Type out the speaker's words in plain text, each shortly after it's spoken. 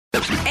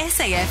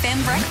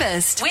SAFM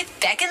Breakfast with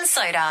Beck and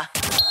Soda.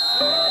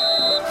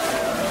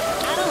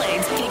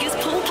 Adelaide's biggest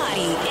pool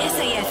party.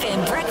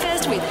 SAFM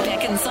Breakfast with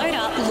Beck and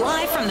Soda,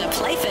 live from the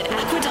Playford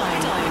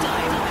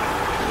Aquadome.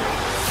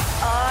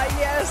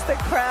 Yes, the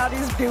crowd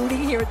is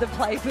building here at the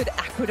Playford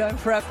Aquadome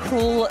for our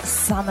cruel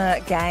summer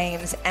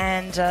games,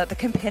 and the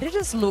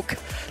competitors look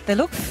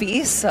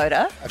fierce,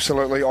 Soda.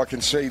 Absolutely. I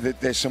can see that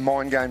there's some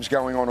mind games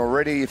going on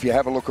already. If you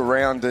have a look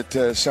around at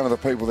some of the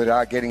people that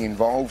are getting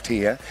involved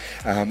here,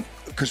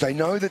 because they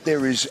know that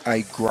there is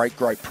a great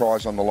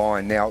prize on the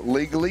line. Now,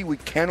 legally, we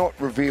cannot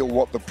reveal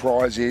what the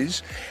prize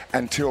is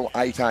until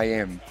 8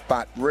 a.m,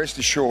 but rest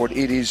assured,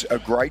 it is a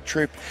great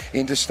trip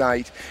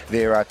interstate.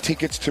 There are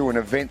tickets to an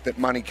event that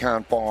money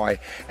can't buy,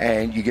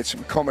 and you get some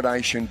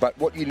accommodation. But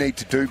what you need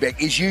to do,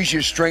 Beck, is use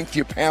your strength,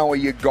 your power,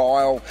 your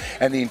guile,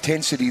 and the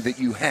intensity that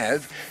you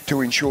have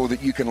to ensure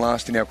that you can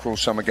last in our cruel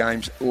summer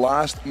games.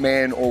 Last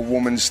man or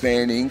woman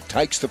standing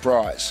takes the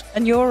prize.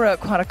 And you're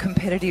quite a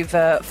competitive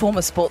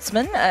former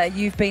sportsman.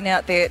 You've been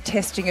out there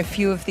testing a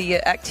few of the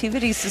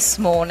activities this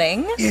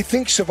morning. Yeah,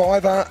 think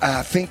Survivor.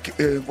 Think,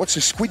 what's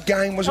the Squid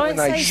Game? Was it when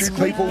they shoot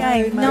people?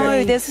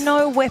 No, there's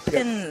no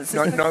weapons.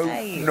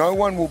 Yeah. No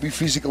one will be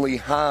physically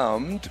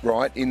harmed,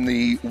 right, in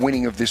the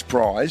winning of this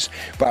prize,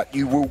 but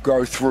you will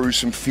go through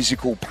some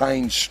physical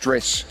pain,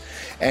 stress,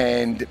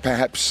 and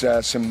perhaps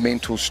some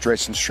mental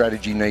stress and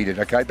strategy needed.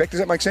 Okay, Beck, does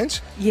that make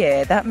sense?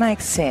 Yeah, that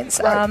makes sense.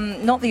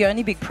 Not the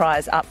only big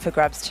prize up for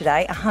grabs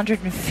today,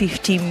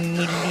 $150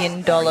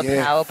 million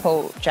Powerball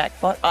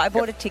jackpot. I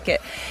bought a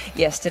ticket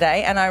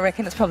yesterday, and I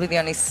reckon it's probably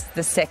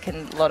the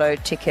second lotto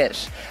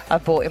ticket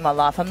I've bought in my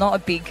life. I'm not a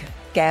big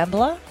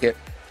gambler. Yep.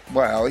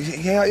 Well,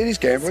 yeah, it is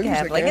gambling.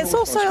 It's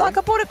also like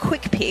I bought a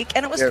quick pick,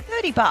 and it was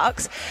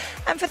 $30,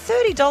 and for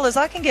 $30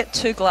 I can get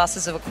 2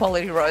 glasses of a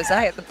quality rosé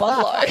at the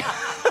bottle.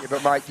 Yeah,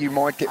 but mate, you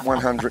might get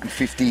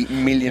 $150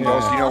 million. You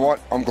know what?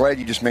 I'm glad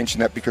you just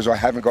mentioned that, because I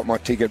haven't got my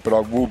ticket, but I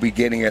will be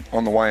getting it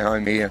on the way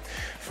home here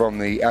from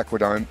the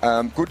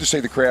Aquadome. Good to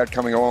see the crowd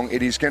coming along.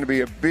 It is going to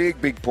be a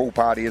big pool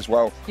party as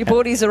well. Your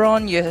boardies are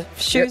on, your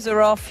shoes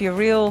are off, you're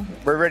real.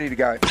 We're ready to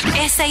go.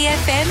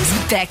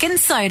 SAFM's Beck and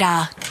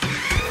Soda.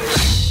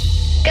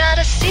 Got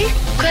a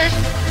secret,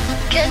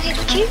 can you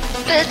keep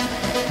it?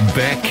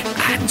 Beck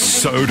and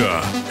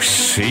Soda.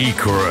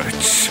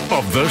 Secrets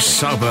of the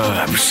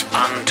suburbs.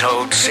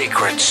 Untold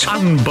secrets.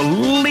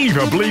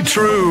 Unbelievably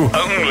true.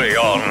 Only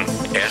on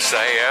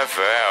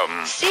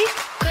SAFM.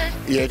 Secret.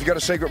 Yeah, if you've got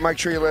a secret, make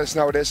sure you let us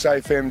know at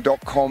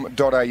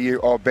safm.com.au.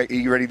 Oh, Beck, are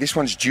you ready? This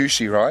one's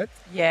juicy, right?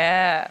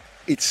 Yeah.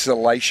 It's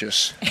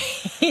salacious.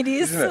 It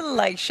is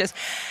salacious.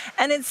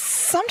 And it's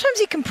sometimes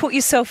you can put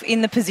yourself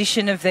in the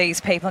position of these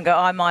people and go,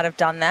 I might have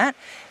done that.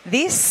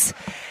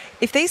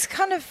 If these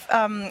kind of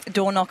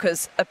door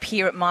knockers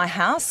appear at my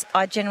house,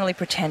 I generally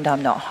pretend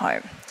I'm not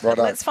home. Right.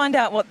 Let's find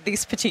out what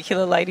this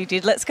particular lady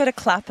did. Let's go to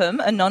Clapham.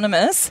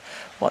 Anonymous,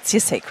 what's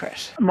your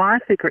secret? My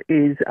secret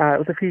is, it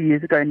was a few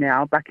years ago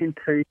now, back in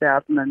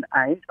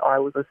 2008, I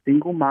was a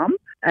single mum,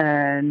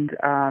 and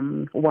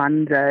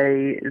one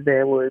day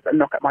there was a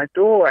knock at my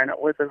door, and it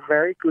was a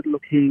very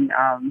good-looking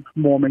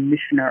Mormon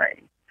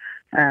missionary.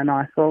 And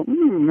I thought,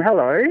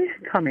 hello,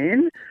 come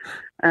in.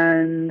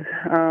 And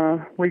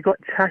we got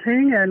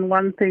chatting, and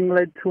one thing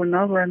led to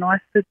another, and I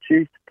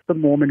seduced the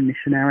Mormon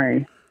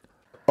missionary.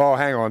 Oh,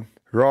 hang on.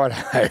 Right.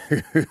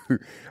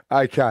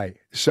 Okay.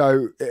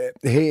 So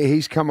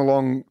he's come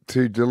along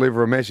to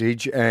deliver a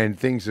message, and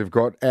things have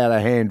got out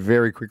of hand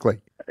very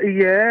quickly.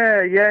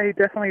 Yeah, he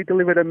definitely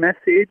delivered a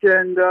message,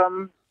 and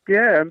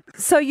yeah.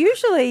 So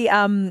usually,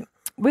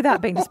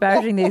 without being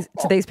disparaging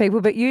to these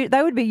people, but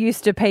they would be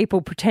used to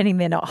people pretending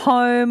they're not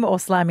home or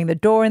slamming the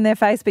door in their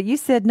face, but you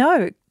said,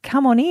 no,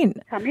 come on in.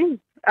 Come in.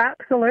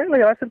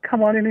 Absolutely. I said,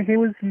 come on in. He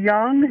was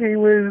young. He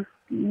was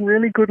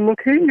really good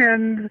looking.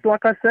 And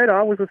like I said,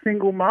 I was a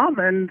single mum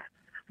and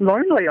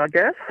lonely, I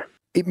guess.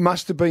 It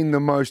must have been the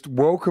most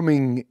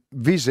welcoming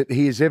visit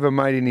he has ever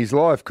made in his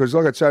life, because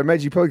like I said,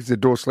 imagine he probably gets the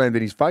door slammed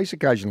in his face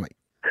occasionally.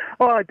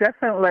 Oh,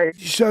 definitely.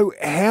 So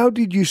how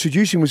did you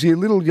seduce him? Was he a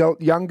little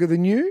younger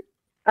than you?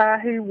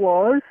 He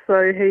was.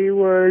 So he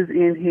was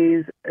in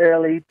his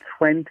early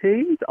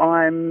 20s.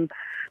 I'm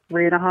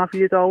 3.5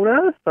 years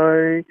older.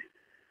 So,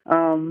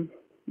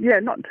 yeah,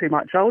 not too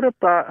much older,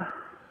 but,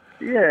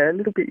 yeah, a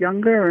little bit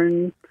younger.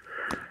 And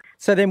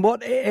so then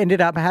what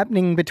ended up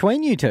happening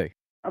between you two?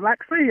 I'm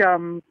actually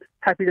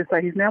happy to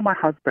say he's now my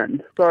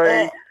husband.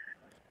 So,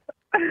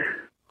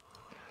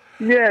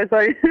 yeah, so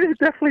it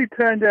definitely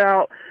turned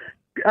out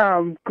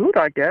good,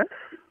 I guess.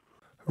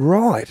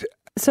 Right.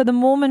 So the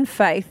Mormon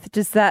faith,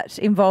 does that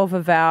involve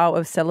a vow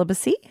of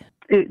celibacy?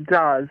 It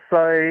does.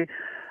 So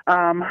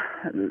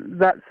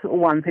that's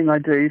one thing I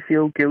do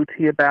feel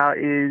guilty about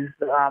is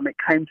it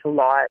came to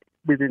light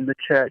within the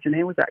church, and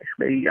he was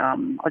actually,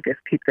 I guess,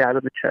 kicked out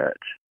of the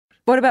church.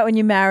 What about when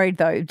you're married,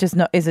 though?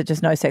 Is it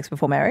just no sex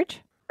before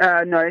marriage?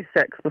 No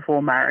sex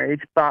before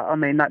marriage, but, I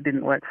mean, that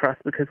didn't work for us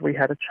because we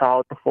had a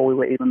child before we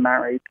were even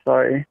married,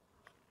 so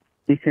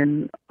you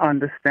can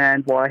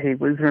understand why he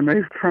was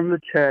removed from the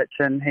church,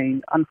 and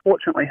he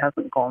unfortunately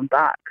hasn't gone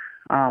back.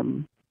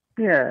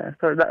 Yeah,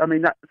 so that, I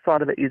mean, that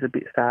side of it is a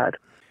bit sad.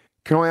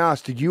 Can I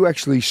ask, did you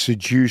actually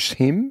seduce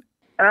him?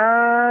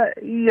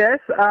 Yes.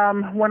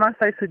 When I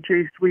say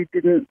seduced, we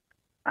didn't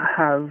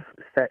have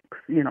sex,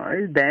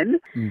 then.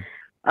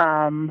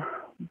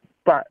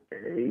 But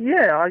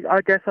yeah,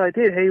 I guess I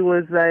did. He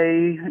was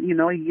a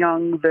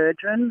young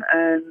virgin,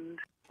 and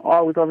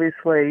I was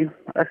obviously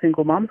a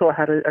single mum, so I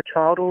had a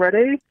child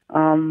already.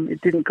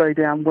 It didn't go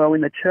down well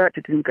in the church.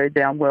 It didn't go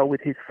down well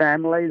with his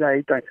family.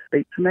 They don't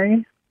speak to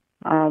me.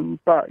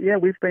 But yeah,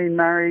 we've been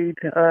married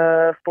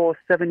for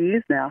 7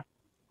 years now.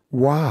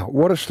 Wow,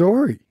 what a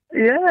story.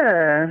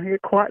 Yeah,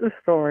 quite the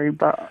story,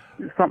 but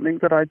it's something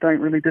that I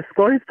don't really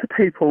disclose to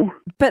people.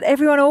 But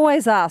everyone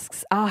always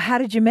asks, how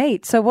did you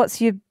meet? So what's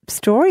your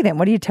story then?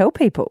 What do you tell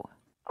people?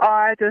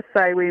 I just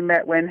say we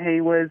met when he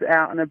was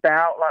out and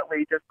about, like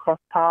we just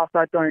crossed paths.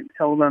 I don't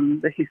tell them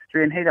the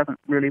history, and he doesn't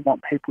really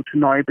want people to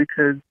know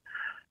because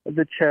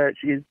the church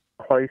is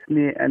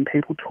close-knit and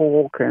people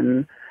talk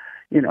and,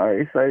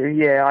 so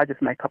yeah, I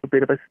just make up a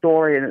bit of a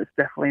story and it's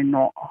definitely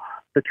not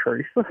the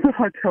truth.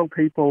 I tell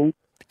people.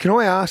 Can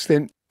I ask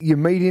then, you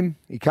meet him,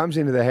 he comes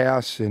into the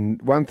house and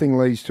one thing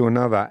leads to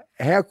another.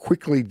 How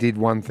quickly did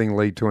one thing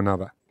lead to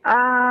another?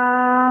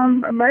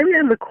 Maybe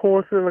in the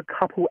course of a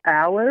couple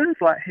hours.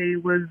 Like he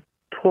was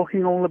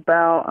talking all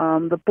about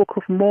the Book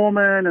of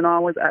Mormon, and I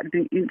was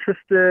acting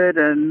interested,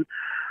 and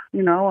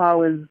I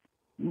was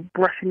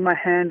brushing my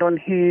hand on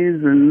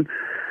his, and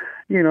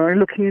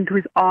looking into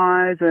his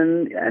eyes,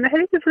 and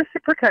he was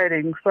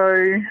reciprocating. So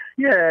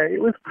yeah,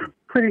 it was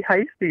pretty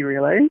hasty,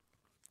 really.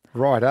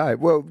 Right, eh?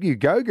 Well, you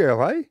go,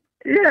 girl, eh?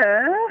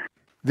 Yeah.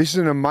 This is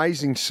an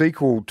amazing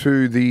sequel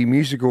to the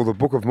musical The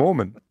Book of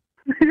Mormon.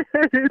 It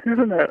is,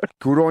 isn't it?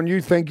 Good on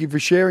you. Thank you for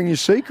sharing your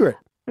secret.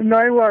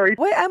 No worries.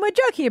 And we're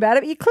joking about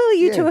it, but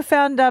clearly you two have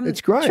found it's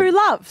great. true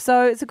love,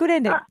 so it's a good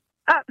ending.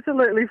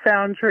 Absolutely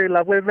found true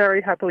love. We're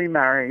very happily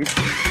married.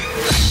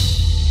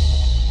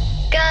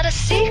 Got a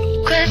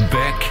secret.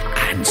 Beck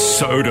and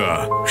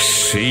Soda,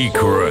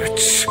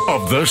 secrets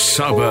of the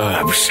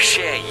suburbs.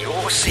 Share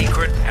your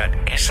secret at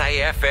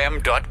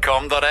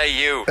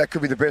safm.com.au. That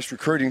could be the best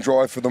recruiting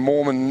drive for the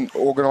Mormon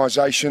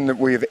organisation that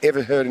we have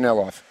ever heard in our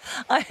life.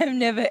 I am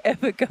never,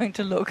 ever going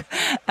to look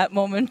at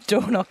Mormon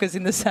door knockers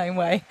in the same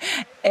way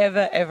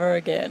ever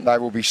again. They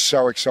will be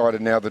so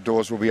excited now. The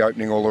doors will be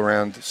opening all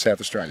around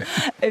South Australia.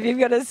 If you've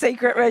got a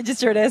secret,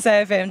 register at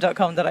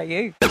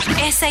safm.com.au.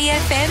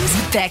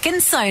 SAFM's Beck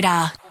and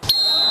Soda.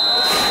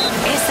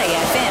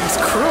 SAFM's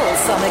Cruel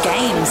Summer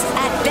Games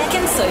at Beck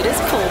and Soda's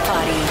pool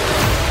party.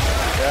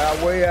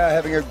 We are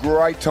having a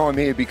great time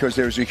here because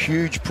there is a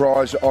huge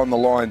prize on the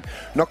line.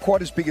 Not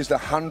quite as big as the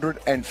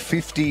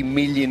 $150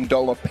 million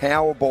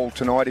Powerball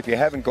tonight. If you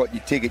haven't got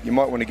your ticket, you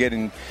might want to get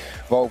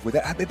involved with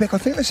that. Beck, I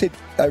think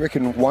they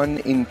reckon 1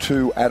 in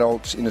 2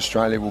 adults in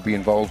Australia will be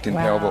involved in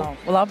Powerball.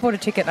 Well, I bought a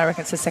ticket and I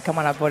reckon it's the second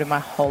one I've bought in my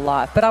whole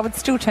life. But I would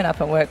still turn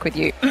up and work with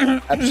you.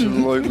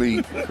 Absolutely.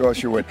 Of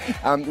course you would.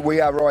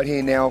 We are right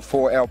here now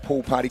for our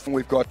pool party.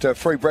 We've got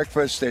free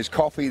breakfast, there's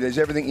coffee, there's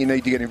everything you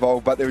need to get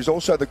involved. But there is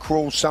also the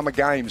Cruel Summer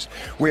Games.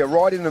 We are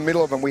right in the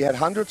middle of them. We had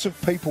hundreds of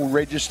people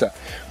register.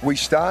 We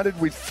started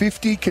with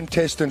 50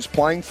 contestants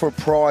playing for a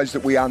prize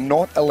that we are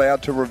not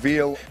allowed to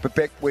reveal. But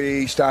Beck,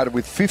 we started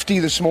with 50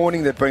 this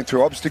morning. They've been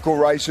through obstacle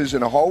races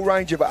and a whole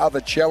range of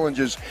other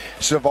challenges,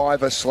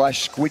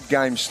 Survivor/Squid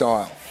Game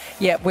style.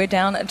 Yeah, we're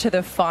down to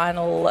the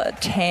final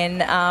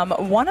 10.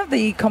 One of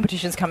the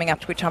competitions coming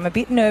up, which I'm a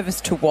bit nervous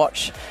to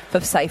watch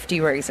for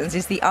safety reasons,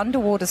 is the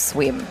underwater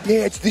swim.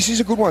 Yeah, this is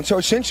a good one. So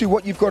essentially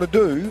what you've got to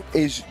do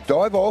is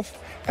dive off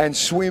and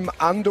swim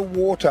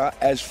underwater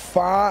as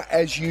far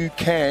as you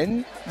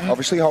can,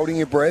 obviously holding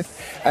your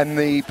breath, and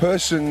the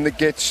person that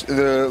gets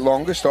the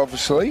longest,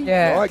 obviously,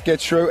 right,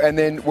 gets through, and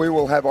then we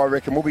will have, I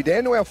reckon, we'll be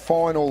down to our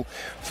final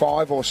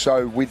 5 or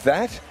so with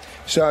that.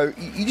 So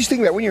you just think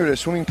about when you're at a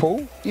swimming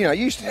pool, you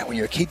used to do that when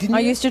you were a kid, didn't you?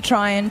 I used to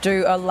try and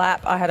do a lap.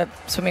 I had a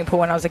swimming pool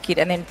when I was a kid,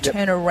 and then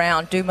turn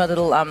around, do my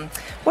little,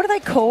 what are they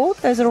called?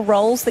 Those little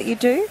rolls that you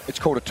do? It's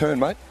called a turn,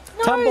 mate.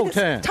 Tumble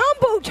turn.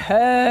 Tumble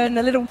turn,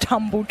 a little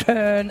tumble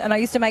turn. And I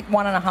used to make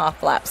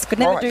 1.5 laps. Could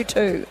never do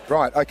 2.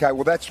 Right, okay,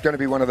 well, that's going to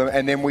be one of them.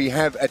 And then we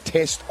have a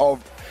test of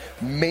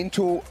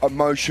mental,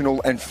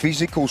 emotional and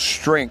physical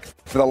strength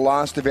for the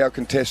last of our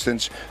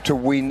contestants to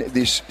win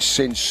this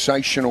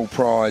sensational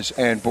prize.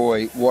 And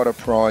boy, what a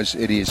prize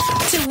it is.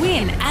 To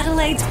win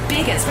Adelaide's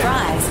biggest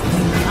prize,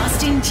 you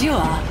must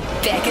endure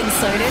Beck and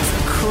Soda's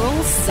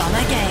Cruel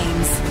Summer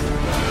Games.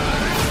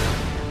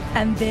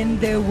 And then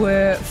there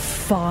were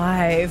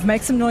 5.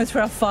 Make some noise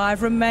for our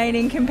 5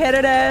 remaining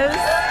competitors.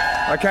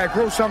 Okay,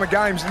 Cruel Summer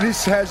Games.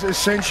 This has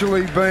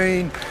essentially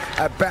been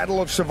a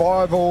battle of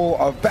survival,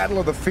 a battle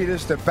of the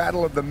fittest, a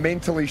battle of the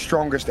mentally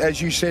strongest.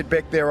 As you said,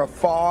 Beck, there are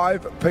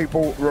 5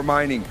 people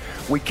remaining.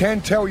 We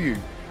can tell you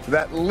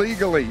that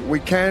legally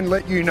we can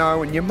let you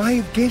know, and you may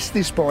have guessed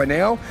this by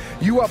now,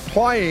 you are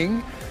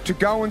playing to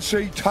go and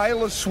see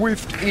Taylor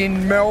Swift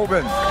in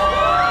Melbourne.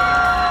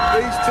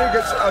 These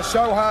tickets are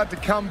so hard to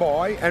come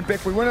by, and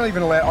Beck, we weren't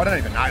even allowed, I don't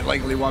even know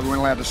legally why we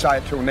weren't allowed to say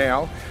it till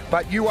now,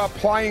 but you are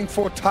playing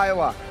for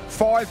Taylor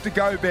 5 to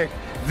go, Beck.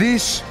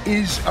 This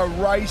is a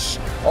race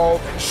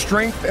of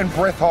strength and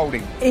breath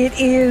holding. It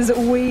is.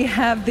 We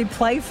have the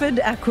Playford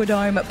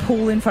Aquadome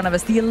pool in front of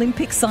us, the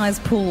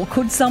Olympic-sized pool.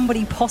 Could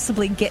somebody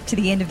possibly get to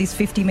the end of this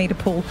 50-metre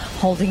pool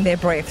holding their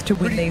breath to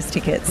win these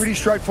tickets? Pretty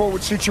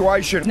straightforward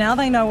situation. Now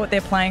they know what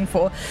they're playing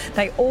for.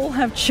 They all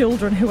have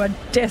children who are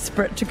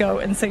desperate to go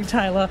and see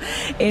Taylor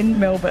in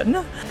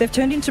Melbourne. They've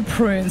turned into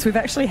prunes. We've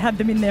actually had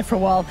them in there for a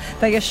while.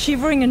 They are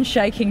shivering and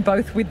shaking,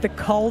 both with the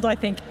cold, I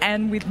think,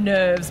 and with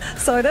nerves.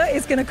 Soda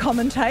is going to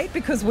commentate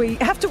because we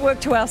have to work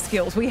to our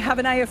skills. We have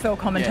an AFL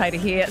commentator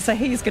here, so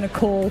he's going to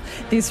call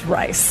this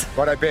race.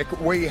 Righto,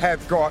 Beck, we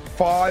have got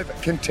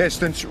 5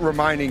 contestants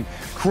remaining.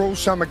 Cruel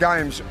Summer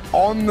Games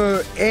on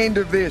the end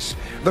of this.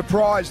 The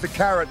prize, the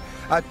carrot,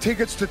 are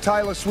tickets to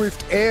Taylor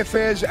Swift,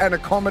 airfares and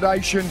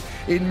accommodation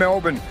in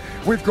Melbourne.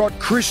 We've got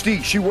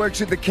Christy. She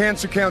works at the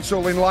Cancer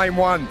Council in Lane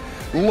 1.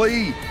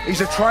 Lee, he's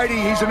a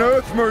tradie. He's an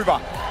earth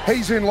mover.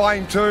 He's in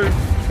Lane 2.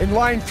 In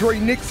Lane 3,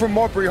 Nick from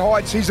Modbury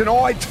Heights. He's an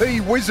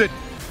IT wizard.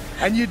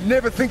 And you'd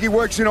never think he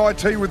works in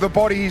IT with the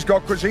body he's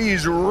got because he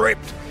is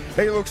ripped.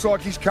 He looks like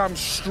he's come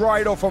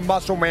straight off a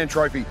Muscle Man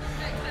trophy.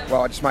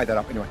 Well, I just made that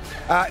up anyway.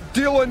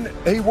 Dylan,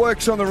 he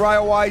works on the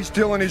railways.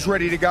 Dylan is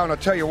ready to go. And I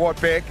tell you what,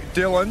 Beck,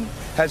 Dylan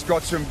has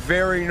got some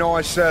very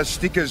nice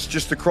stickers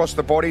just across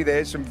the body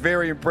there. Some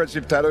very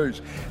impressive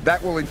tattoos.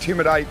 That will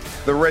intimidate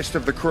the rest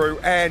of the crew.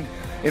 And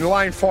in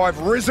Lane 5,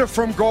 Rizza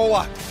from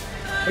Gawler.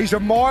 He's a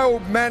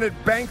mild-mannered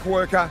bank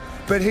worker,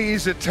 but he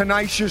is a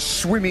tenacious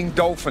swimming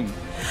dolphin.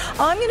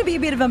 I'm going to be a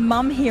bit of a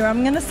mum here.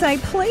 I'm going to say,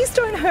 please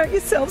don't hurt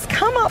yourselves.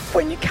 Come up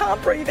when you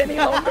can't breathe any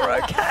longer,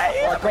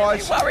 okay? Right,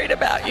 guys, I'm really worried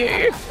about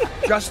you.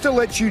 Just to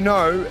let you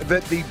know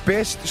that the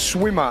best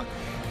swimmer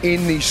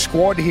in the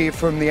squad here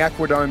from the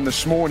Aquadome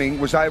this morning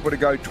was able to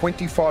go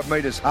 25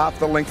 metres, half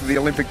the length of the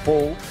Olympic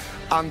pool,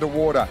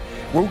 underwater.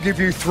 We'll give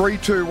you 3,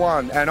 2,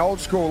 1. And old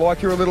school,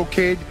 like you're a little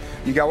kid,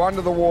 you go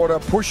under the water,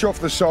 push off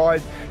the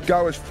side,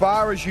 go as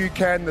far as you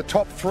can. The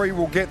top 3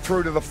 will get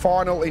through to the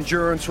final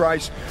endurance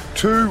race.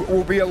 2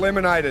 will be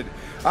eliminated.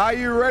 Are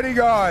you ready,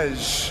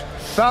 guys?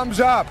 Thumbs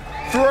up.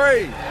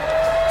 3,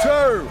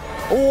 2,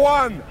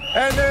 1.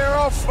 And they're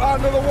off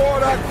under the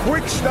water.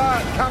 Quick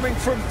start coming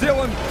from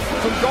Dylan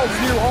from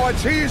Golf New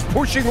Heights. He is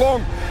pushing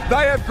long.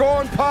 They have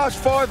gone past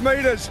 5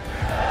 metres.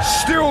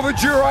 Still the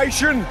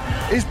duration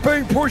is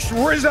being pushed.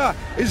 Rizza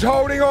is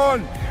holding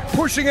on.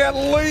 Pushing out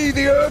Lee,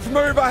 the earth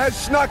mover,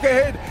 has snuck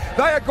ahead.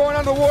 They are going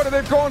underwater.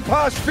 They've gone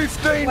past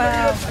 15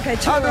 metres Okay,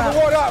 under the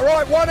water.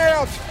 Right, 1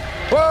 out.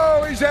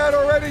 Whoa, he's out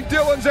already.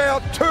 Dylan's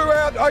out. 2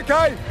 out.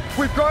 Okay,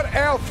 we've got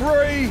our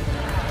 3.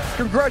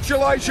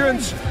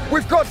 Congratulations.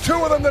 We've got 2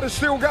 of them that are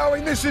still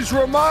going. This is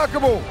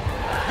remarkable.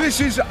 This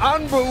is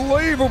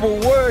unbelievable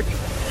work.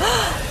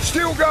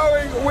 Still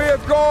going. We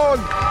have gone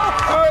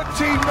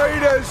 13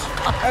 metres,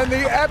 and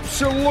the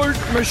absolute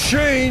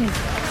machine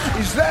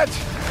is that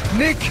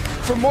Nick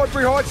from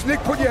Modbury Heights. Nick,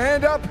 put your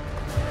hand up.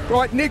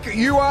 Right, Nick,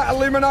 you are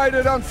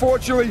eliminated,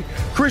 unfortunately.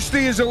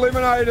 Christy is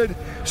eliminated.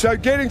 So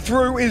getting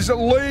through is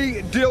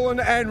Lee,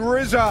 Dylan and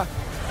Rizza.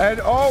 And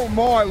oh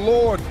my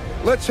Lord,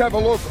 let's have a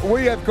look.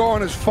 We have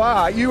gone as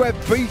far. You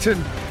have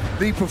beaten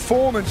the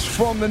performance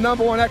from the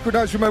number 1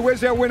 Aquadome swimmer.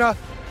 Where's our winner?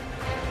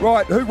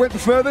 Right, who went the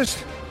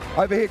furthest?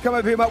 Over here, come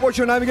over here, mate. What's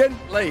your name again?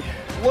 Lee.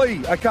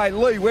 Lee, okay,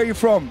 Lee, where are you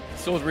from?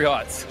 Salisbury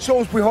Heights.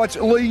 Salisbury Heights.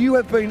 Lee, you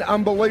have been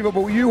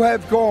unbelievable. You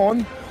have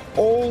gone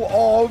all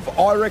of,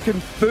 I reckon,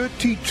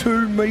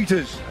 32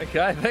 metres.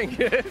 Okay, thank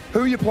you.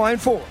 Who are you playing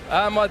for?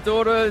 My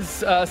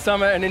daughter's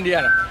summer in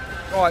Indiana.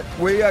 Right,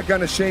 we are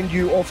going to send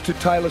you off to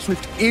Taylor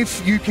Swift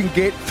if you can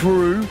get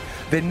through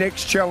the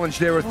next challenge.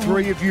 There are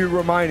 3 of you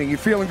remaining. You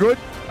feeling good?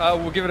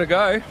 We'll give it a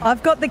go.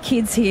 I've got the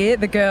kids here,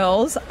 the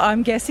girls.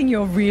 I'm guessing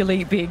you're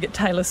really big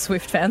Taylor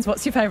Swift fans.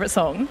 What's your favourite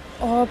song?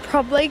 Oh,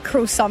 probably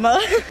Cruel Summer.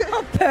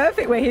 Oh,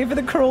 perfect. We're here for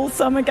the Cruel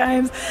Summer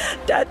Games.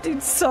 Dad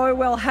did so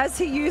well. Has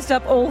he used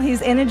up all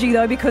his energy,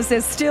 though, because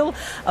there's still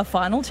a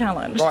final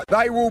challenge? Right,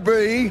 they will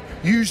be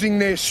using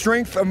their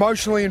strength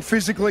emotionally and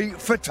physically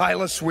for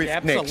Taylor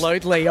Swift next.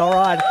 Absolutely. All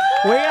right.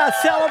 We are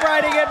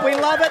celebrating it. We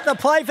love it. The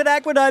Playford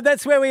Aquadome.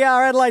 That's where we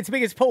are. Adelaide's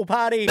biggest pool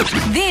party.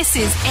 This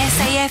is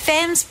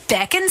SAFM's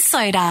Beck and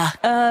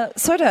Soda.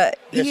 Soda,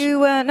 Yes. you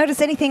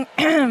notice anything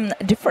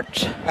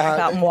different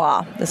about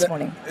moi this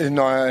morning?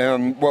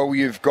 No, well,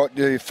 you've got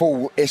the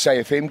full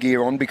SAFM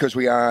gear on because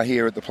we are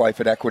here at the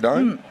Playford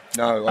Aquadome.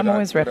 No, I'm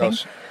always What repping.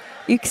 else?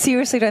 You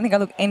seriously don't think I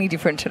look any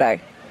different today?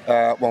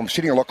 Well, I'm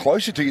sitting a lot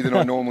closer to you than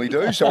I normally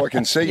do, so I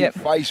can see Yep.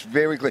 your face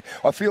very clear.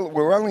 I feel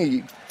we're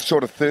only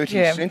sort of 30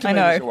 I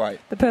centimetres know. away.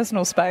 The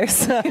personal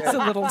space is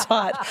a little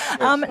tight.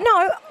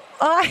 No,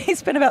 I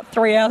spent about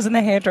 3 hours in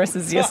the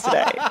hairdressers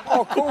yesterday.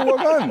 Oh, cool, well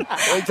done.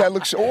 That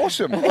looks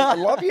awesome. I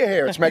love your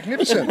hair. It's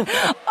magnificent.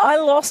 I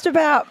lost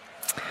about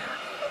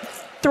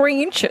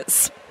 3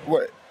 inches.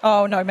 What,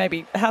 Oh, no,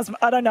 maybe.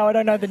 I don't know. I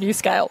don't know the new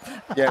scale.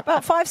 Yeah.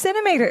 About 5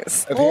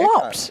 centimetres. Of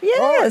haircut. Lopped.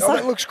 Yes. Oh,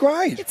 that looks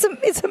great.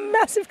 It's a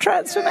massive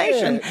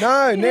transformation.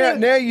 Yeah. No,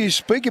 now you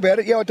speak about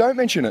it. Yeah, I don't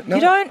mention it. No.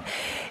 You don't.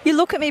 You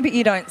look at me, but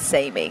you don't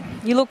see me.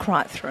 You look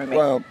right through me.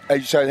 Well,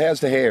 so how's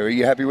the hair? Are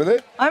you happy with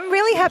it? I'm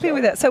really happy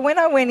with it. So when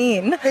I went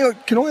in... Hang on,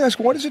 can I ask,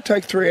 why does it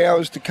take 3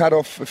 hours to cut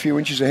off a few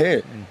inches of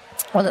hair?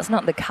 Well, it's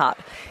not the cut.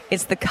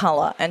 It's the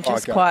colour. And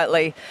just Okay.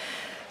 quietly...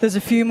 There's a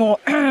few more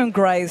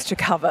greys to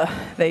cover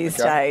these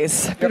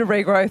days. A bit of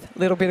regrowth, a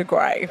little bit of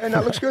grey. And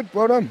that looks good.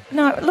 Well done.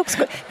 No, it looks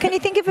good. Can you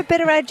think of a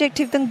better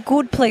adjective than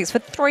good, please, for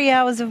 3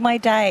 hours of my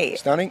day?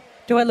 Stunning.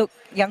 Do I look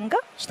younger?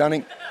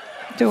 Stunning.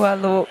 Do I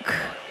look...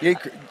 Yeah,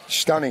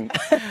 stunning.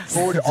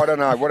 Good. I don't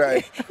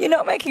know. You're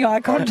not making eye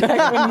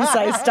contact when you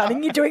say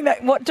stunning. You're doing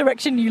that. What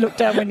direction do you look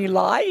down when you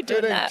lie? You're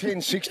doing 13, that.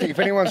 10, 60. If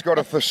anyone's got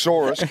a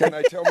thesaurus, can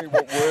they tell me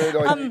what word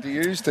I need to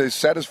use to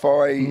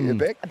satisfy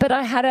Beck? But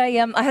I had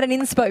an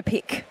inspo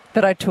pic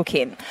that I took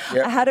in.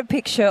 Yep. I had a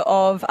picture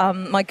of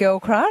my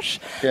girl crush,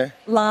 Yeah.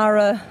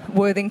 Lara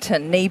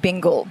Worthington, knee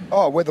bingle.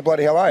 Oh, where the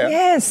bloody hell are you?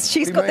 Yes,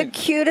 she's What do got you the mean?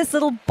 cutest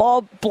little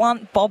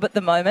blunt bob at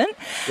the moment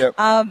Yep.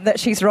 that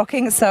she's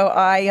rocking.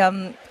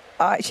 So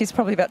she's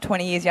probably about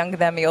 20 years younger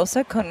than me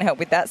also. Couldn't help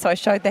with that. So I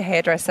showed the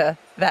hairdresser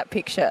that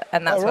picture,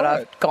 and that's what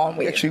I've gone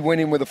with. You actually went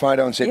in with a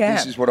photo and said,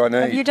 this is what I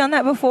need. Have you done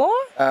that before?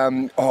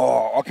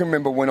 I can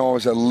remember when I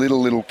was a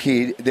little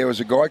kid, there was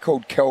a guy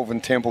called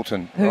Kelvin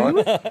Templeton.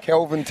 Who? Right?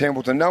 Kelvin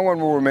Templeton. No one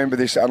will remember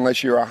this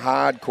unless you're a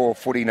hardcore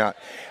footy nut.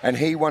 And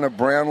he won a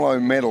Brownlow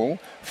medal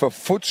for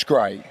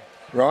Footscray.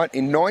 Right,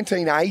 in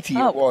 1980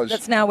 it was.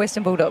 That's now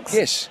Western Bulldogs.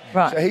 Yes.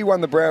 Right. So he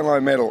won the Brownlow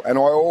medal, and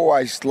I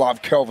always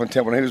loved Kelvin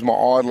Templeton. He was my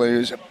idol. He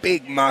was a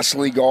big,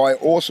 muscly guy,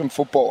 awesome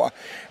footballer.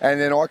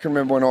 And then I can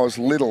remember when I was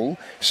little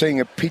seeing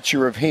a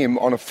picture of him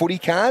on a footy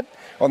card,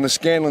 on the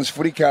Scanlon's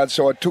footy card.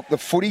 So I took the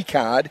footy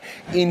card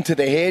into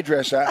the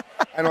hairdresser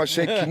and I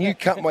said, can you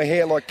cut my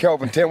hair like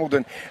Kelvin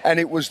Templeton? And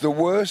it was the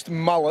worst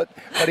mullet,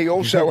 but he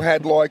also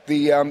had like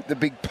the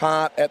big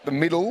part at the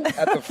middle,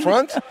 at the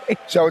front.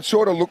 So it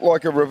sort of looked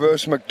like a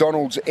reverse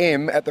McDonald's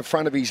M at the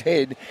front of his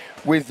head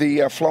with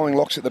the flowing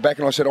locks at the back.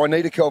 And I said, I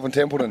need a Kelvin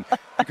Templeton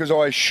because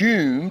I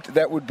assumed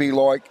that would be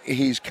like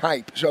his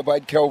cape. So if I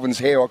had Kelvin's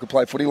hair, I could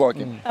play footy like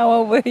him. How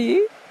old were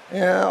you?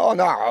 Yeah,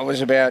 I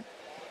was about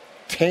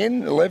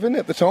 10, 11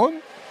 at the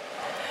time.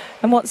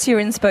 And what's your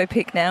inspo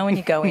pick now when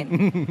you go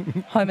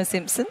in? Homer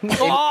Simpson?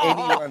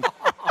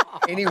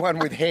 Anyone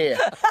with hair.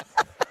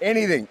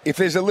 Anything. If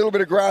there's a little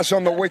bit of grass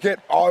on the wicket,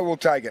 I will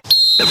take it.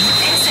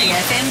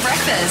 SAFM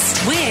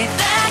Breakfast with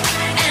Beck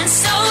and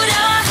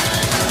Soda.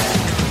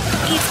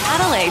 It's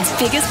Adelaide's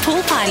biggest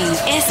pool party.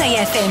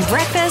 SAFM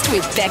Breakfast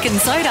with Beck and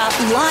Soda,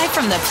 live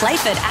from the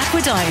Playford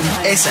Aquadome.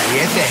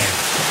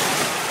 SAFM.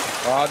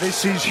 Oh,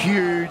 this is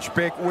huge,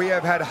 Beck. We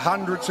have had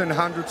hundreds and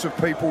hundreds of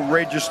people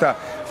register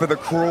for the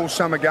Cruel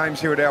Summer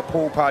Games here at our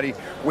pool party.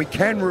 We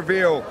can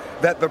reveal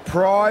that the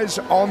prize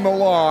on the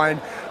line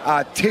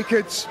are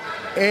tickets,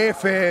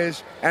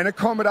 airfares and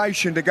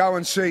accommodation to go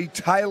and see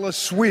Taylor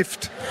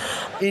Swift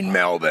in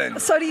Melbourne.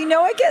 So do you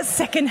know I get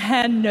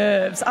secondhand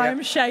nerves?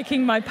 I'm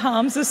shaking, my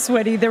palms are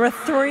sweaty. There are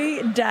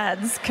 3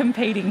 dads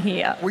competing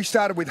here. We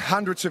started with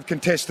hundreds of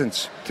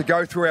contestants to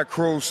go through our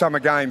Cruel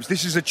Summer Games.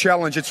 This is a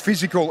challenge. It's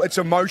physical, it's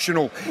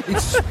emotional,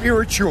 it's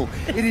spiritual.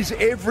 It is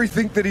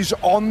everything that is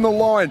on the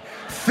line.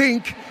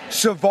 Think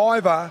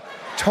Survivor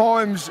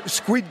times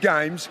Squid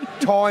Games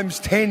times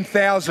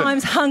 10,000.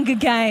 Times Hunger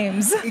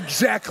Games.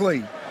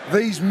 Exactly.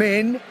 These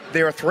men,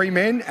 there are 3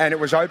 men, and it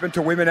was open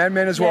to women and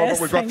men as well, Yes,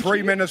 but we've got thank 3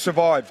 you. men have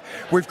survived.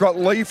 We've got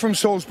Lee from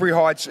Salisbury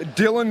Heights,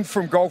 Dylan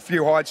from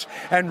Gulfview Heights,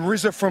 and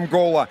Rizza from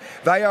Gawler.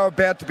 They are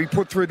about to be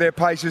put through their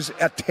paces,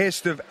 a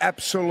test of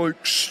absolute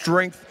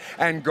strength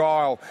and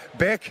guile.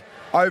 Beck,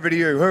 over to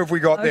you. Who have we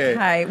got there?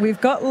 Okay, we've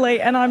got Lee,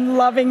 and I'm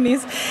loving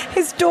this.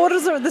 His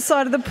daughters are at the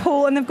side of the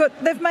pool, and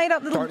they've made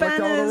up little Don't let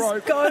go of the banners.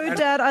 rope. Go,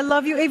 Dad, I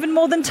love you even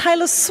more than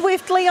Taylor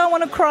Swift. Lee, I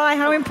want to cry.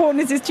 How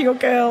important is this to your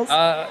girls?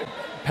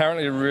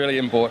 Apparently really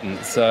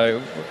important, so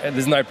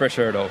there's no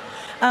pressure at all.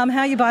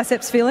 How are your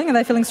biceps feeling? Are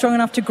they feeling strong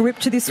enough to grip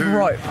to this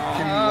rope?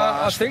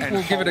 I think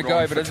we'll give it a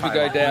go, but as we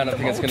go down, I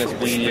think it's going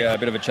to be a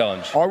bit of a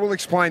challenge. I will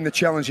explain the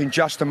challenge in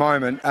just a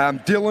moment.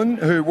 Dylan,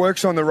 who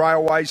works on the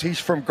railways, he's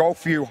from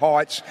Gulfview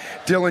Heights.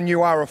 Dylan,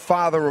 you are a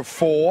father of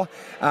 4.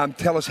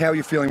 Tell us how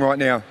you're feeling right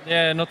now.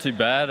 Yeah, not too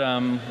bad.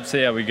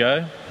 See how we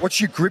go. What's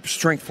your grip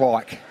strength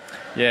like?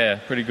 Yeah,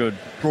 pretty good.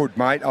 Good,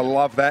 mate. I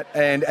love that.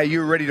 And are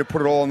you ready to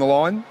put it all on the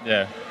line?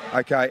 Yeah.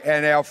 Okay,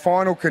 and our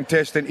final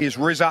contestant is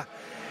Rizza.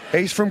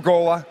 He's from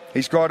Gawler.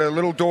 He's got a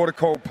little daughter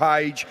called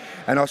Paige.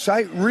 And I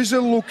say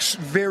Rizza looks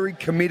very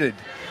committed,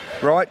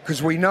 right?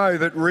 Because we know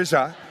that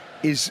Rizza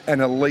is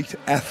an elite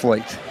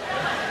athlete.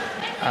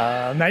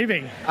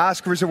 Maybe.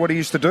 Ask Rizza what he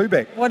used to do,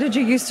 Beck. What did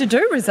you used to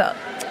do, Rizza?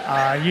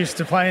 I used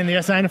to play in the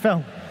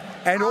SANFL.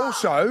 And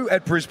also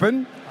at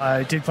Brisbane.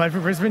 I did play for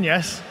Brisbane,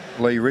 yes.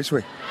 Lee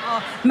Riswick.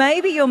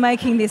 Maybe you're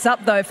making this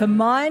up, though, for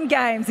mind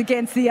games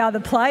against the other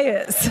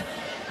players.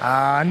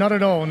 Not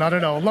at all, not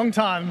at all. Long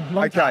time.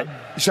 Okay,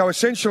 so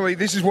essentially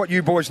this is what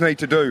you boys need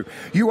to do.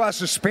 You are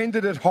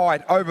suspended at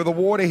height over the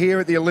water here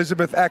at the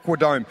Elizabeth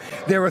Aquadome.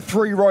 There are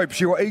 3 ropes.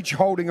 You are each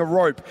holding a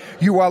rope.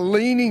 You are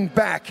leaning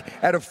back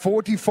at a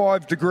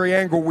 45-degree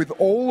angle with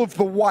all of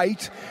the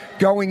weight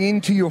going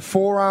into your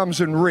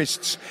forearms and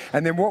wrists.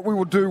 And then what we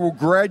will do, we'll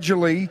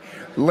gradually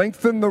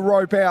lengthen the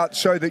rope out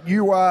so that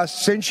you are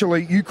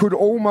essentially, you could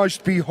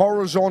almost be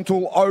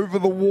horizontal over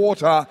the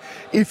water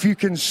if you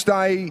can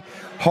stay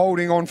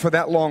holding on for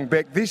that long,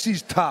 Beck. This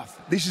is tough.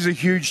 This is a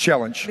huge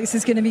challenge. This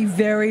is going to be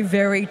very,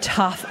 very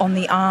tough on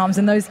the arms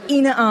and those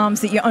inner arms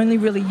that you only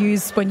really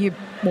use when you...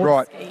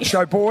 Right.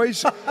 So,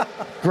 boys,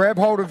 grab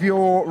hold of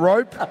your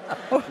rope.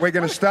 We're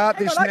going to start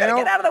this now. I'm going to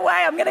get out of the way.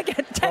 I'm going to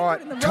get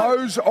tangled in the rope.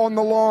 Toes on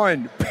the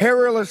line,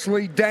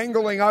 perilously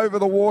dangling over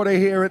the water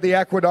here at the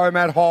Aquadome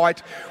at height.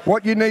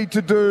 What you need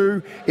to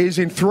do is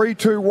in 3,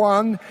 2,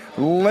 1,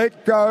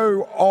 let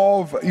go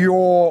of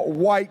your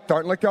weight.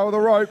 Don't let go of the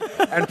rope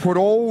and put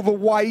all the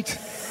weight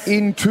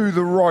into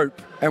the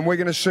rope. And we're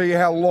going to see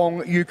how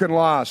long you can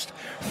last.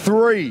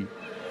 3,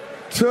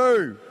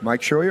 2,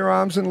 make sure your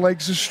arms and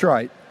legs are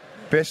straight.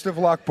 Best of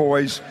luck,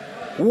 boys.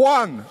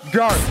 1,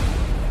 go.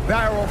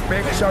 They're off,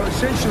 Beck. So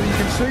essentially you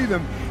can see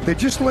them. They're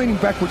just leaning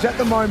backwards. At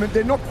the moment,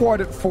 they're not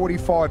quite at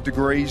 45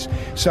 degrees.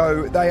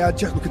 So they are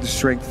just, look at the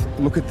strength.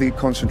 Look at the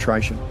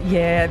concentration.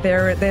 Yeah,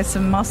 there's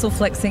some muscle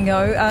flexing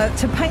go.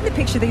 To paint the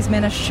picture, these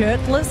men are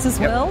shirtless as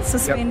well,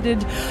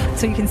 suspended.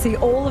 So you can see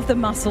all of the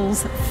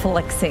muscles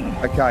flexing.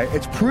 Okay,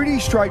 it's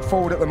pretty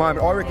straightforward at the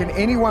moment. I reckon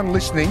anyone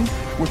listening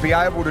would be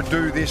able to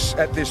do this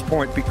at this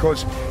point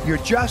because you're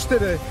just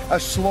at a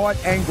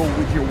slight angle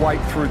with your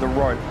weight through the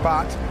rope.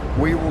 But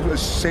we will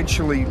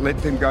essentially let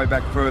them go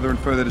back further and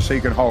further to see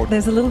you can hold.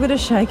 There's a little bit of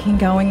shaking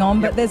going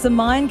on, but there's a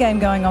mind game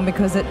going on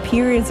because at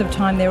periods of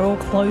time they're all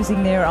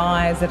closing their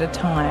eyes at a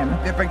time.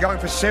 They've been going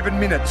for 7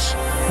 minutes.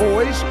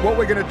 Boys, what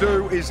we're going to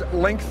do is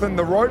lengthen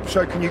the rope,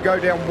 so can you go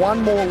down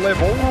one more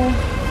level?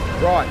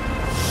 Right.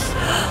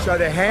 So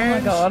their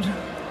hands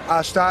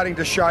are starting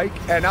to shake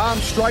and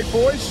arms straight,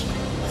 boys.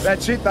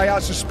 That's it. They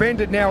are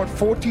suspended now at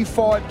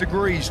 45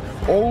 degrees.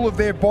 All of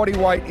their body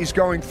weight is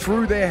going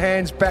through their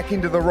hands back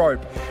into the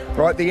rope.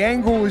 Right, the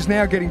angle is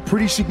now getting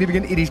pretty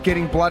significant. It is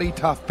getting bloody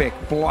tough, Beck.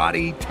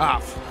 Bloody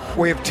tough.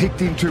 We have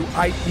ticked into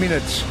 8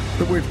 minutes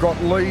that we've got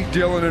Lee,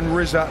 Dylan and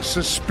Rizza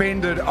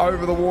suspended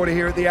over the water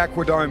here at the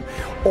Aquadome.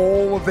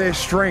 All of their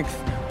strength,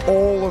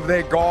 all of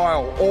their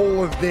guile,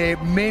 all of their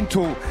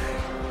mental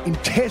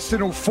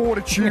intestinal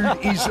fortitude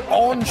is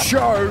on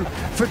show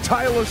for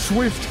Taylor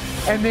Swift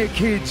and their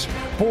kids.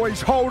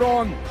 Boys, hold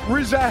on.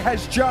 Rizza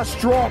has just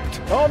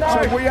dropped. Oh,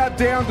 no. So we are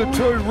down to 2.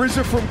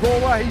 Rizza from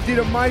Gawler, he did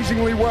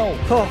amazingly well.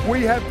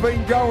 We have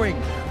been going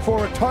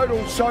for a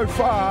total so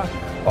far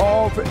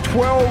of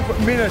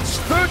 12 minutes,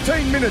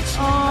 13 minutes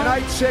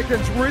and 8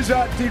 seconds.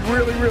 Rizza did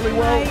really, really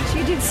well. Mate,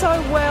 you did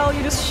so well.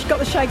 You just got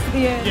the shakes at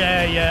the end.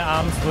 Yeah,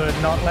 arms would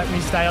not let me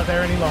stay out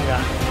there any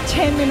longer.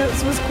 10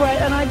 minutes was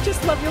great, and I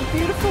just love your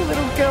beautiful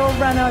little girl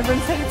ran over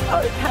and said, "It's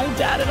okay,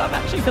 Dad," and I'm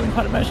actually feeling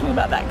quite emotional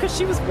about that because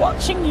she was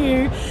watching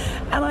you,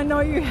 and I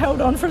know you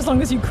held on for as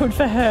long as you could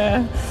for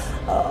her.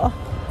 Oh.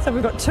 So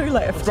we've got 2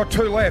 left. We've got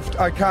 2 left.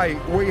 Okay,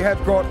 we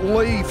have got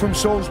Lee from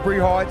Salisbury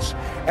Heights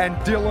and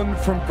Dylan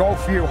from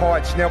Gulfview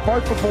Heights. Now,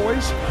 both the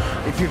boys,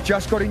 if you've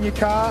just got in your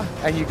car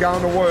and you're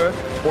going to work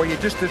or you're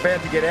just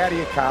about to get out of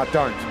your car,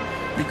 don't.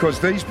 Because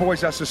these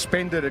boys are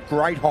suspended at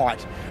great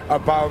height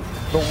above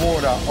the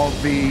water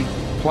of the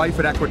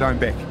Playford Aquadome,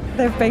 Beck.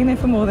 They've been there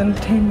for more than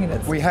 10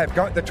 minutes. We have.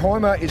 The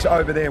timer is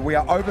over there. We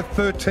are over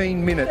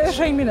 13 minutes.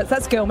 13 minutes,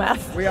 that's girl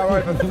math. We are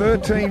over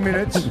 13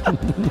 minutes.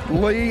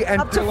 Lee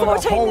and Dylan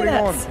are holding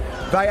on.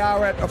 They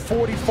are at a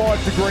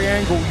 45-degree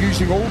angle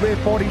using all their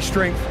body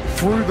strength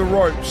through the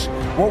ropes.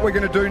 What we're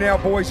going to do now,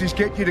 boys, is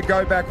get you to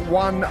go back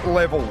 1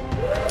 level.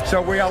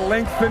 So we are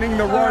lengthening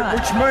the rope,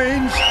 which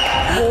means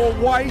more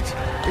weight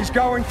is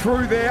going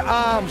through their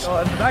arms.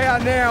 They are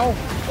now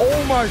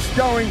almost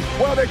going,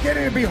 well, they're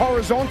getting to be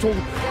horizontal.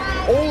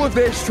 All of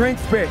their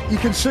strength, Beck. You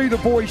can see the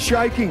boys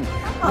shaking.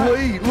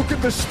 Lee, look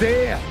at the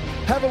stare.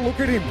 Have a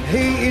look at him.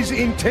 He is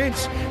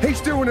intense.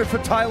 He's doing it for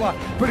Taylor,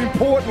 but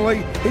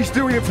importantly, he's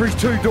doing it for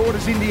his 2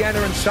 daughters, Indiana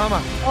and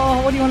Summer.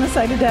 Oh, what do you want to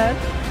say to Dad?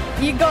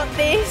 You got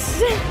this.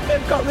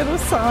 They've got little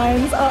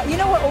signs. You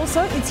know what,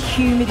 also? It's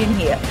humid in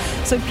here.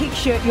 So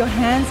picture your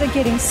hands are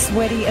getting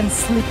sweaty and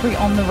slippery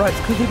on the ropes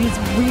because it is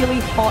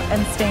really hot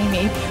and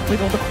steamy with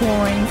all the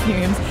chlorine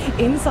fumes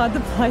inside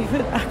the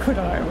Playford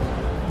Aquadome.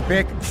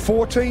 Beck,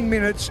 14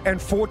 minutes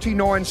and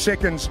 49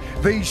 seconds.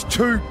 These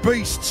 2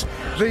 beasts,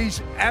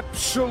 these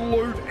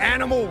absolute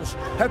animals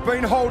have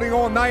been holding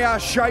on. They are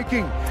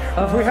shaking.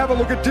 If we have a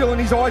look at Dylan,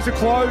 his eyes are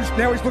closed.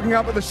 Now he's looking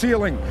up at the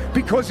ceiling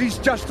because he's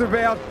just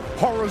about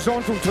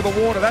horizontal to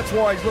the water. That's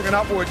why he's looking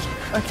upwards.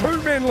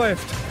 2 men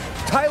left.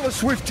 Taylor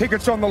Swift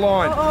tickets on the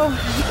line.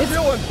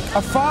 Dylan,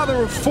 a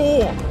father of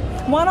 4.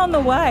 One on the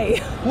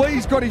way.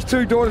 Lee's got his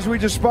 2 daughters we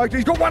just spoke to.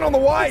 He's got one on the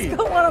way. He's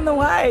got one on the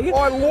way.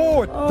 My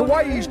Lord, the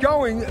way okay. he's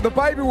going, the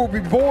baby will be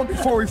born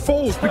before he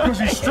falls because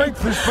his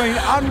strength has been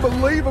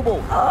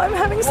unbelievable. Oh, I'm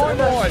having so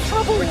much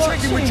trouble We're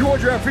checking with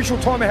Georgia, our official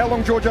timer. How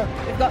long, Georgia?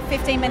 We've got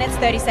 15 minutes,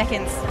 30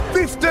 seconds.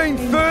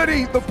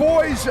 15:30. The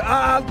boys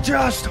are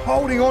just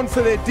holding on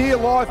for their dear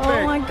life, Oh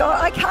Meg. my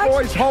God, I can't.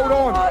 Boys, hold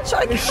on. I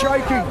They're can't.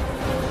 shaking.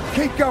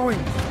 Keep going.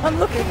 I'm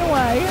looking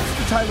away.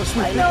 Taylor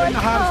Swift, I know they're I the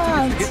hardest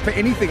can't. tickets to get for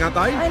anything, aren't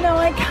they? I know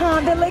I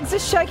can't. Their legs are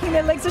shaking.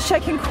 Their legs are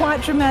shaking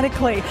quite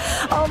dramatically.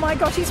 Oh my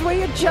gosh, he's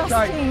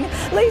readjusting.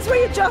 Lee's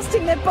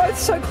readjusting. They're both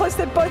so close.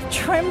 They're both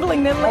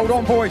trembling. Their legs. Hold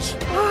on, boys.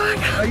 Oh,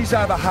 I can't. These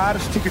are the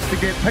hardest tickets to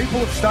get. People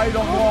have stayed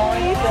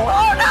online. Please.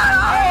 Oh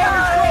no!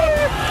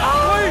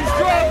 Please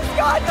drop.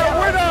 God, The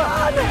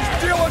winner is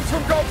Dylan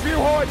from Goldview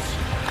Heights.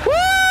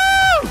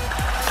 Woo!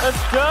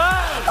 Let's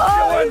go.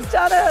 Oh, he's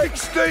done it.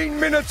 16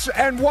 minutes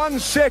and 1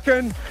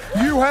 second.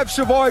 You have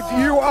survived.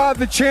 You are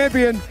the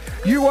champion.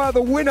 You are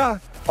the winner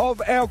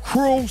of our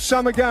cruel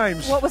summer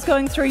games. What was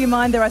going through your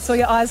mind there? I saw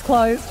your eyes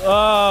closed.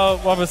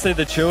 Obviously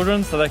the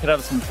children, so they could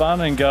have some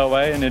fun and go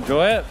away and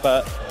enjoy it.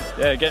 But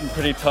yeah, getting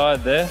pretty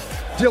tired there.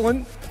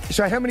 Dylan,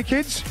 so how many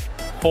kids?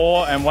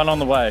 4 and 1 on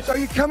the way. So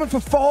you're coming for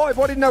 5.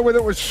 I didn't know whether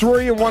it was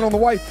 3 and 1 on the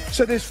way.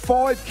 So there's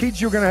 5 kids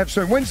you're going to have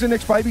soon. When's the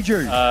next baby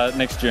due?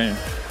 Next June.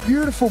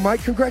 Beautiful,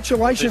 mate.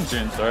 Congratulations. This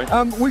June,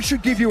 sorry. We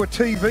should give you a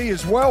TV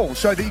as well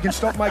so that you can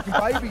stop making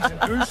babies and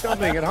do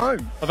something at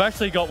home. I've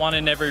actually got one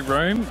in every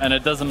room, and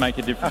it doesn't make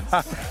a difference.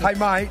 Hey,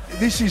 mate,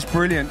 this is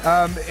brilliant.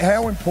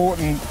 How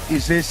important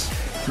is this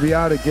to be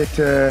able to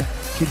get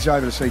kids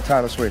over to see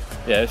Taylor Swift?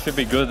 Yeah, it should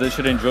be good. They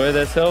should enjoy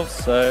themselves,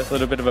 so a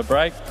little bit of a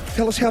break.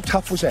 Tell us, how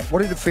tough was that?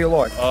 What did it feel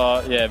like?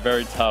 Oh, yeah,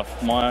 very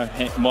tough.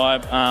 My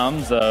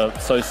arms are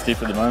so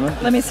stiff at the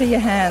moment. Let me see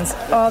your hands.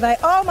 Oh my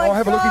God.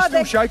 Have a look. He's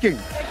still shaking.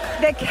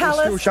 They're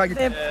callous.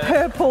 They're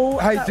purple.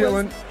 Hey,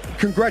 Dylan.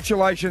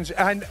 Congratulations,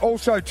 and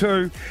also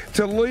to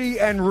Lee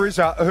and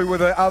Rizza, who were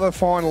the other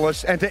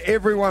finalists, and to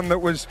everyone that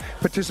was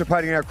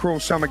participating in our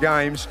cruel summer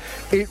games.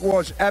 It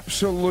was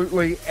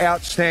absolutely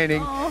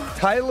outstanding.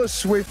 Taylor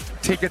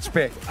Swift tickets,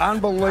 Beck.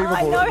 Unbelievable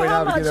I know that we've been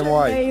how able to much get them it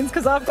away. means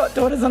because I've got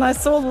daughters, and I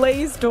saw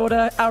Lee's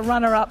daughter, our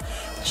runner-up,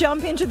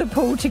 jump into the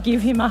pool to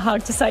give him a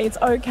hug to say, "It's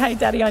okay,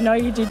 Daddy. I know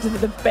you did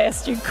the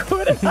best you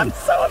could." And I'm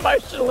so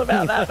emotional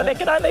about that. But there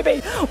can only be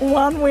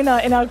one winner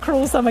in our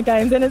cruel summer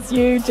games, and it's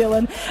you,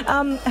 Dylan.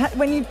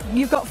 When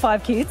you've got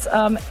 5 kids,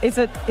 is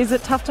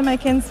it tough to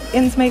make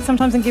ends meet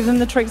sometimes and give them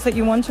the treats that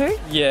you want to?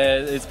 Yeah,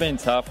 it's been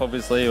tough,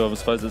 obviously. I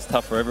suppose it's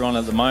tough for everyone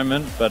at the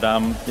moment. But,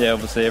 yeah,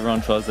 obviously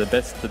everyone tries their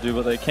best to do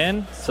what they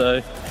can.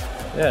 So,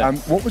 yeah.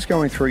 What was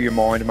going through your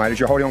mind, mate, as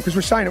you're holding on? Because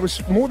we're saying it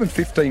was more than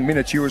 15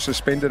 minutes you were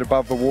suspended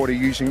above the water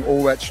using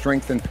all that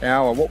strength and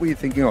power. What were you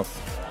thinking of?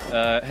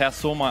 How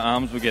sore my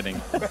arms were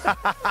getting.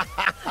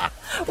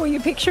 Were you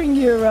picturing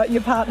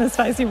your partner's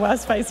face, your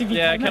wife's face?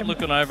 Yeah, I kept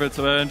looking over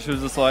to her and she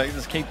was just like,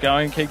 just keep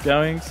going,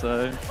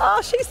 so...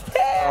 Oh, she's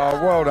there!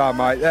 Oh, well done,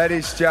 mate. That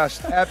is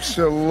just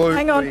absolutely...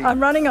 Hang on, I'm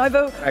running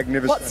over.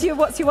 Magnificent.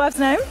 What's your wife's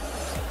name?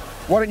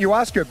 Why don't you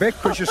ask her, Beck,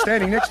 because you're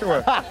standing next to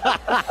her?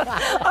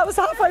 I was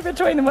halfway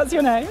between them. What's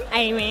your name?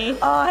 Amy.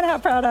 Oh, and how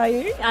proud are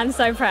you? I'm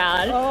so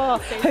proud. Oh,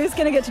 who's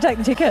going to get to take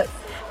the ticket?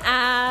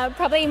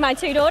 Probably my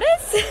 2 daughters.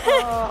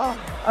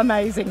 Oh,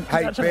 amazing.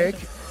 Hey, Beck,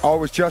 I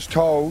was just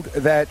told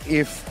that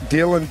if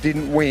Dylan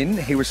didn't win,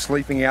 he was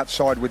sleeping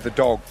outside with the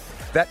dog.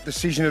 That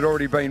decision had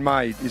already been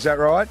made. Is that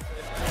right?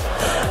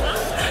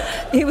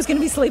 He was going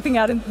to be sleeping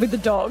out with the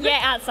dog?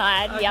 Yeah,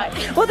 outside,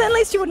 yeah. Well, then at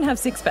least you wouldn't have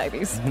 6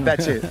 babies.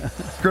 That's it.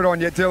 Good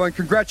on you, Dylan.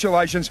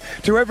 Congratulations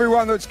to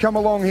everyone that's come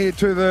along here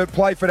to the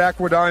Playford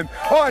Aquadome.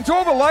 Oh, and to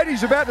all the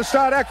ladies about to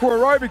start aqua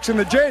aerobics and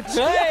the gents.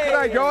 Hey.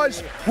 G'day,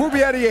 guys. We'll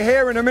be out of your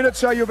hair in a minute,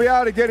 so you'll be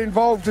able to get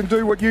involved and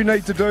do what you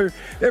need to do.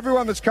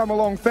 Everyone that's come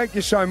along, thank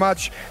you so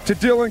much. To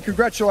Dylan,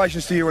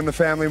 congratulations to you and the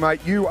family, mate.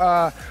 You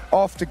are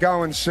off to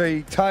go and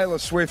see Taylor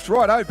Swift.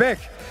 Righto, Beck,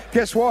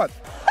 guess what?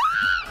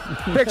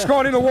 Beck's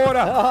gone in the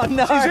water. Oh,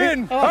 no. She's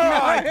in. Oh, All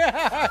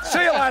right.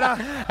 See you later.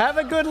 Have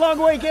a good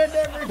long weekend,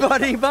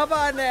 everybody.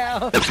 Bye-bye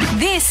now.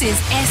 This is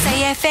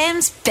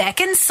SAFM's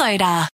Beck and Soda.